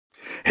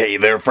Hey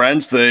there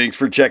friends, thanks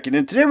for checking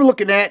in. Today we're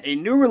looking at a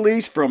new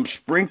release from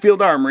Springfield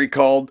Armory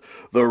called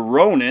the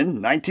Ronin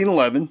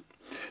 1911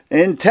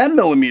 in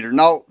 10mm.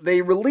 Now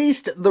they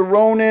released the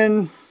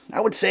Ronin,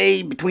 I would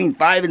say between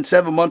 5 and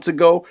 7 months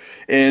ago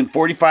in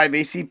 45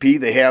 ACP.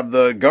 They have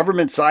the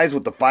government size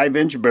with the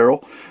 5-inch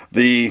barrel,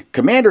 the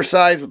commander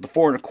size with the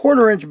 4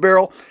 1/4-inch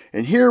barrel,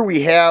 and here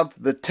we have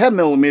the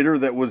 10mm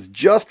that was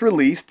just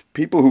released.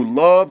 People who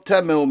love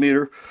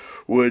 10mm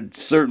would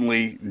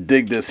certainly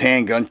dig this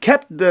handgun.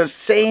 Kept the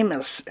same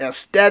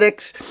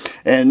aesthetics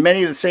and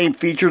many of the same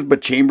features,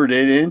 but chambered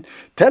it in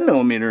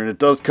 10mm, and it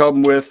does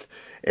come with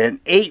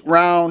an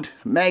 8-round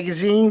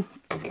magazine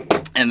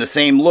and the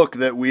same look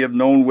that we have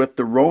known with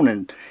the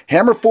Ronin.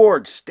 Hammer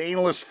forged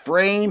stainless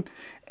frame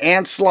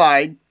and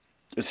slide.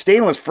 A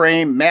stainless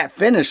frame matte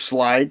finish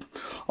slide,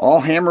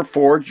 all hammer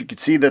forged. You can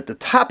see that the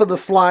top of the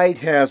slide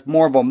has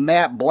more of a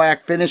matte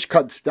black finish,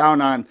 cuts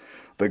down on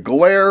the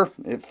glare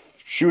if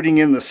shooting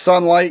in the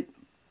sunlight,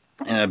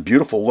 and a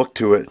beautiful look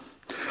to it.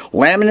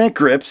 Laminate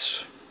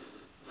grips,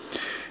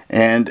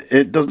 and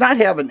it does not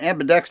have an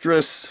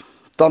ambidextrous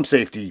thumb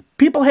safety.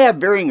 People have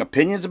varying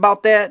opinions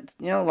about that.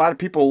 You know, a lot of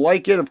people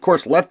like it. Of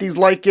course, lefties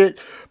like it,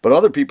 but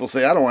other people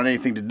say, I don't want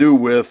anything to do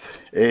with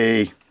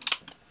a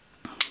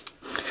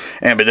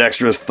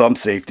ambidextrous thumb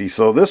safety.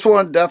 So this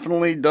one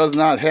definitely does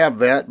not have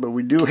that, but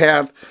we do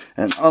have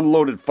an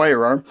unloaded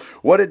firearm.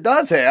 What it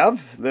does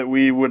have that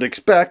we would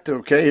expect,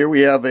 okay, here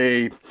we have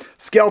a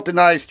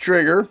skeletonized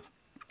trigger,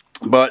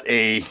 but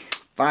a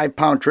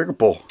 5-pound trigger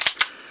pull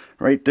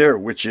right there,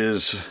 which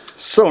is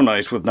so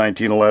nice with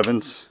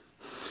 1911s.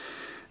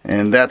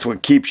 And that's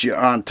what keeps you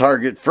on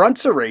target. Front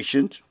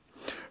serrations,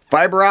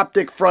 fiber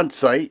optic front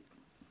sight,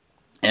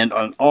 and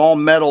an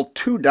all-metal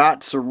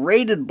 2-dot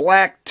serrated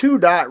black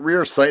 2-dot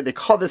rear sight. They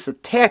call this a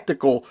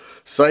tactical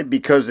sight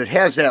because it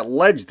has that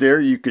ledge there.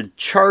 You could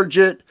charge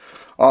it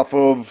off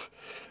of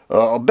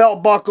a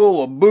belt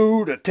buckle, a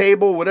boot, a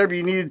table, whatever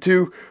you needed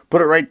to.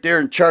 Put it right there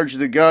and charge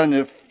the gun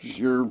if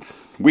your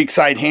weak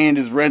side hand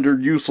is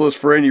rendered useless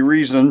for any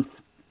reason,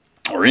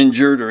 or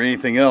injured or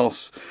anything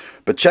else.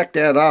 But check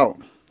that out.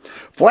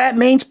 Flat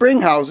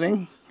mainspring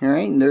housing. All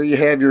right, and there you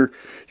have your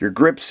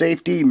grip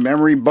safety,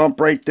 memory bump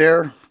right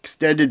there.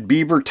 Extended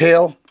beaver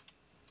tail,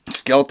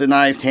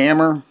 skeletonized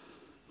hammer,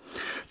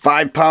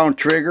 5-pound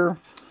trigger,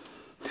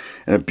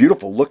 and a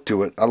beautiful look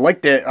to it. I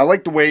like that. I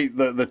like the way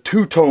the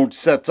two-tone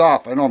sets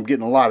off. I know I'm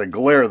getting a lot of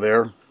glare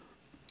there.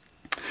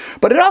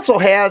 But it also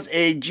has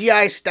a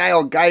GI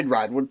style guide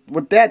rod.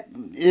 What that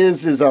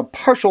is a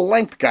partial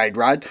length guide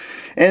rod.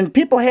 And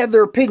people have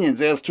their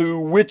opinions as to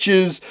which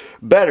is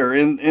better.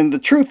 And the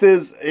truth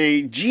is,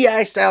 a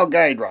GI style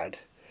guide rod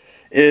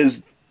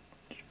is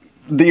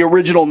the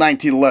original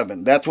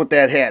 1911. That's what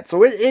that had.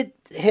 So it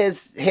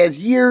has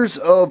years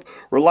of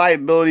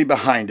reliability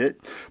behind it.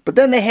 But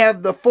then they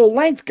have the full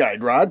length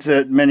guide rods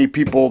that many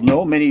people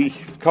know. Many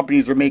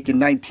companies are making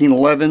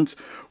 1911s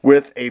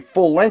with a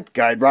full length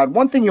guide rod.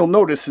 One thing you'll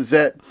notice is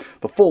that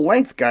the full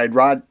length guide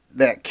rod,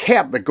 that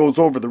cap that goes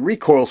over the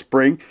recoil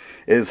spring,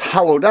 is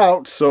hollowed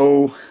out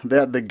so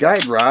that the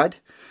guide rod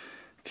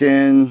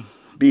can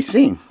be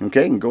seen.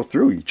 Okay, and go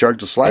through. You charge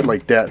the slide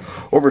like that.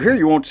 Over here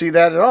you won't see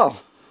that at all.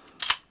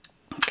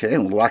 Okay,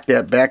 and we'll lock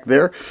that back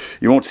there.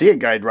 You won't see a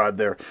guide rod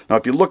there. Now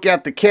if you look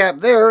at the cap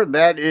there,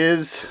 that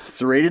is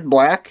serrated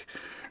black.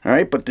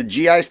 Alright, but the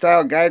GI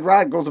style guide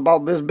rod goes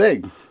about this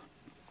big.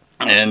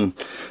 And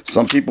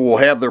some people will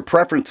have their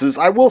preferences.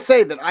 I will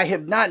say that I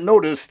have not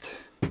noticed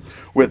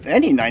with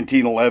any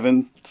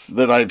 1911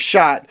 that I've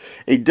shot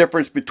a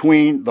difference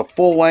between the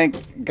full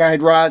length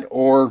guide rod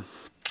or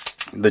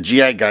the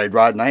GI guide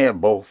rod, and I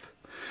have both.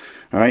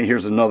 Alright,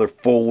 here's another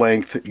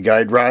full-length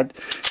guide rod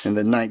in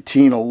the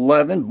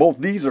 1911. Both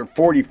these are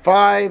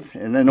 45,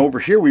 and then over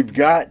here we've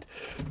got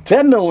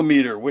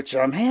 10mm, which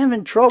I'm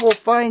having trouble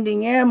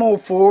finding ammo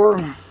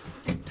for.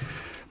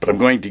 But I'm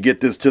going to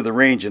get this to the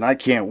range, and I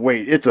can't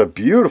wait. It's a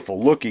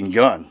beautiful looking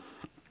gun.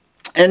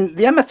 And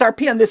the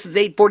MSRP on this is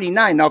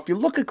 $849. Now, if you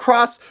look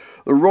across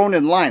the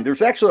Ronin line,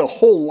 there's actually a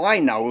whole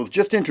line now. It was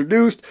just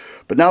introduced,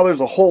 but now there's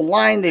a whole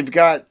line. They've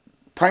got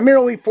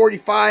primarily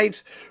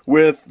 45s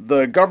with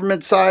the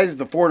government size,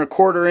 the 4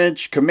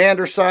 1/4-inch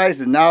commander size,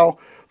 and now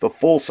the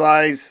full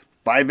size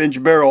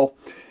 5-inch barrel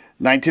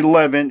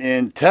 1911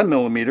 in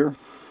 10mm.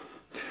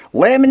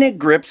 Laminate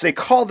grips, they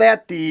call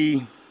that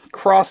the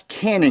cross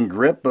cannon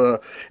grip,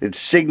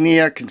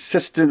 insignia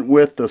consistent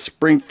with the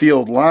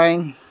Springfield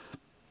line.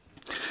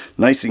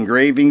 Nice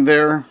engraving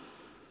there.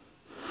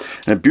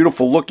 And a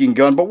beautiful looking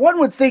gun, but one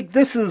would think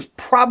this is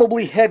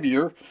probably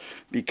heavier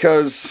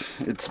because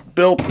it's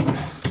built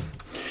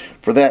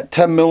for that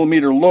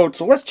 10mm load.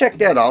 So let's check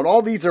that out.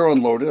 All these are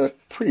unloaded. I'm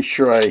pretty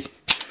sure I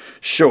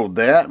showed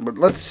that, but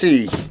let's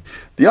see.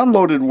 The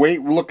unloaded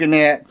weight, we're looking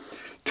at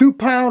 2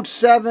 pounds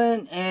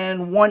 7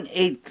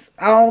 1/8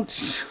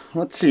 ounce.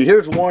 Let's see,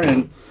 here's one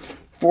in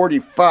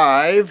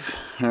 45.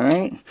 All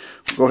right,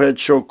 go ahead,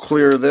 show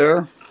clear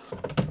there.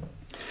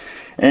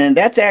 And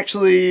that's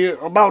actually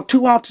about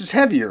 2 ounces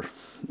heavier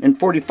in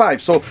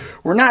 45. So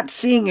we're not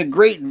seeing a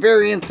great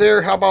variance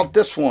there. How about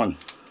this one?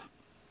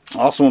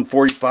 Also in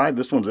 45.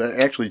 This one's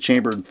actually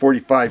chambered in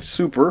 45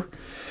 Super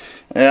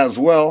as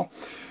well.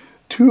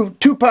 2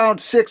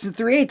 pounds 6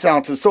 3/8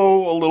 ounces,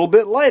 so a little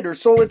bit lighter.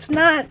 So it's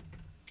not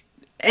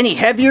any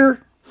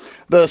heavier.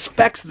 The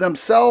specs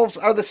themselves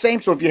are the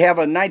same. So if you have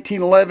a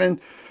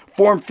 1911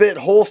 form-fit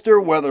holster,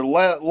 whether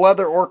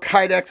leather or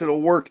Kydex,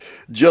 it'll work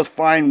just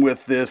fine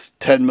with this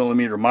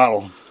 10mm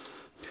model.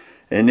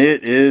 And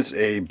it is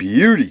a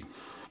beauty.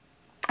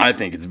 I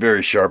think it's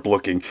very sharp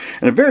looking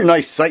and a very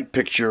nice sight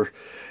picture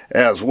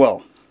as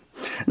well.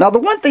 Now, the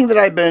one thing that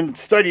I've been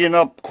studying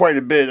up quite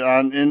a bit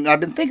on, and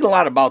I've been thinking a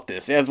lot about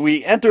this, as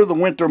we enter the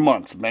winter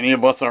months, many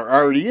of us are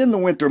already in the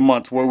winter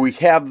months where we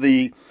have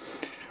the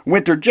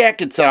winter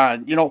jackets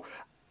on. You know,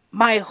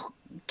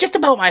 just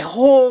about my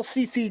whole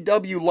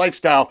CCW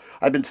lifestyle,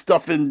 I've been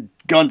stuffing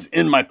guns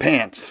in my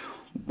pants.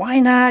 Why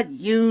not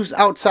use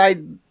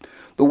outside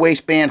the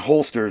waistband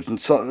holsters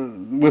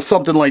and with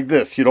something like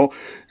this? You know,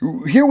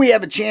 here we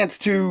have a chance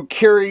to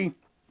carry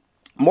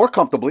more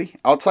comfortably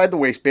outside the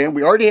waistband.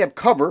 We already have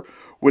cover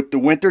with the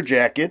winter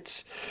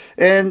jackets,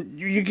 and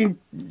you can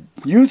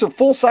use a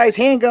full-size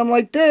handgun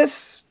like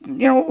this,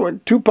 you know,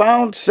 2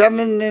 pounds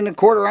 7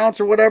 1/4 ounce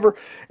or whatever,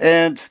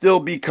 and still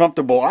be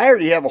comfortable. I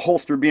already have a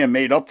holster being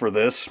made up for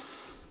this,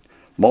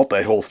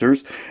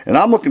 multi-holsters, and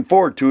I'm looking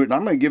forward to it, and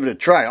I'm going to give it a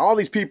try. All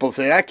these people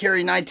say I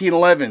carry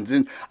 1911s,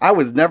 and I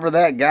was never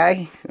that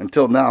guy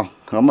until now.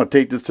 I'm going to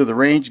take this to the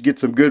range, get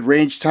some good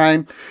range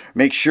time,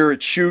 make sure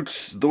it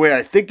shoots the way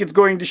I think it's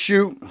going to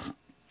shoot,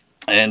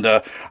 and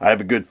I have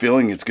a good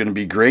feeling it's going to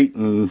be great,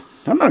 and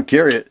I'm going to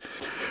carry it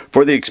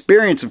for the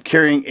experience of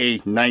carrying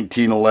a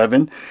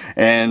 1911,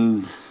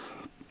 and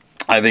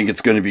I think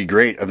it's going to be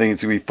great. I think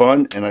it's going to be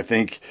fun, and I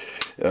think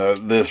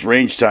this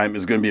range time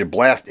is going to be a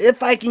blast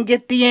if I can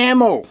get the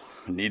ammo.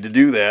 I need to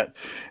do that,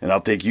 and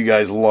I'll take you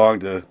guys along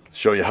to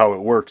show you how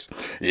it works.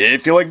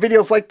 If you like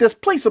videos like this,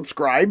 please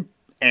subscribe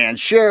and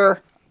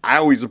share. I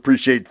always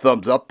appreciate the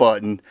thumbs up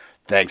button.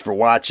 Thanks for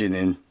watching,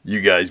 and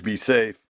you guys be safe.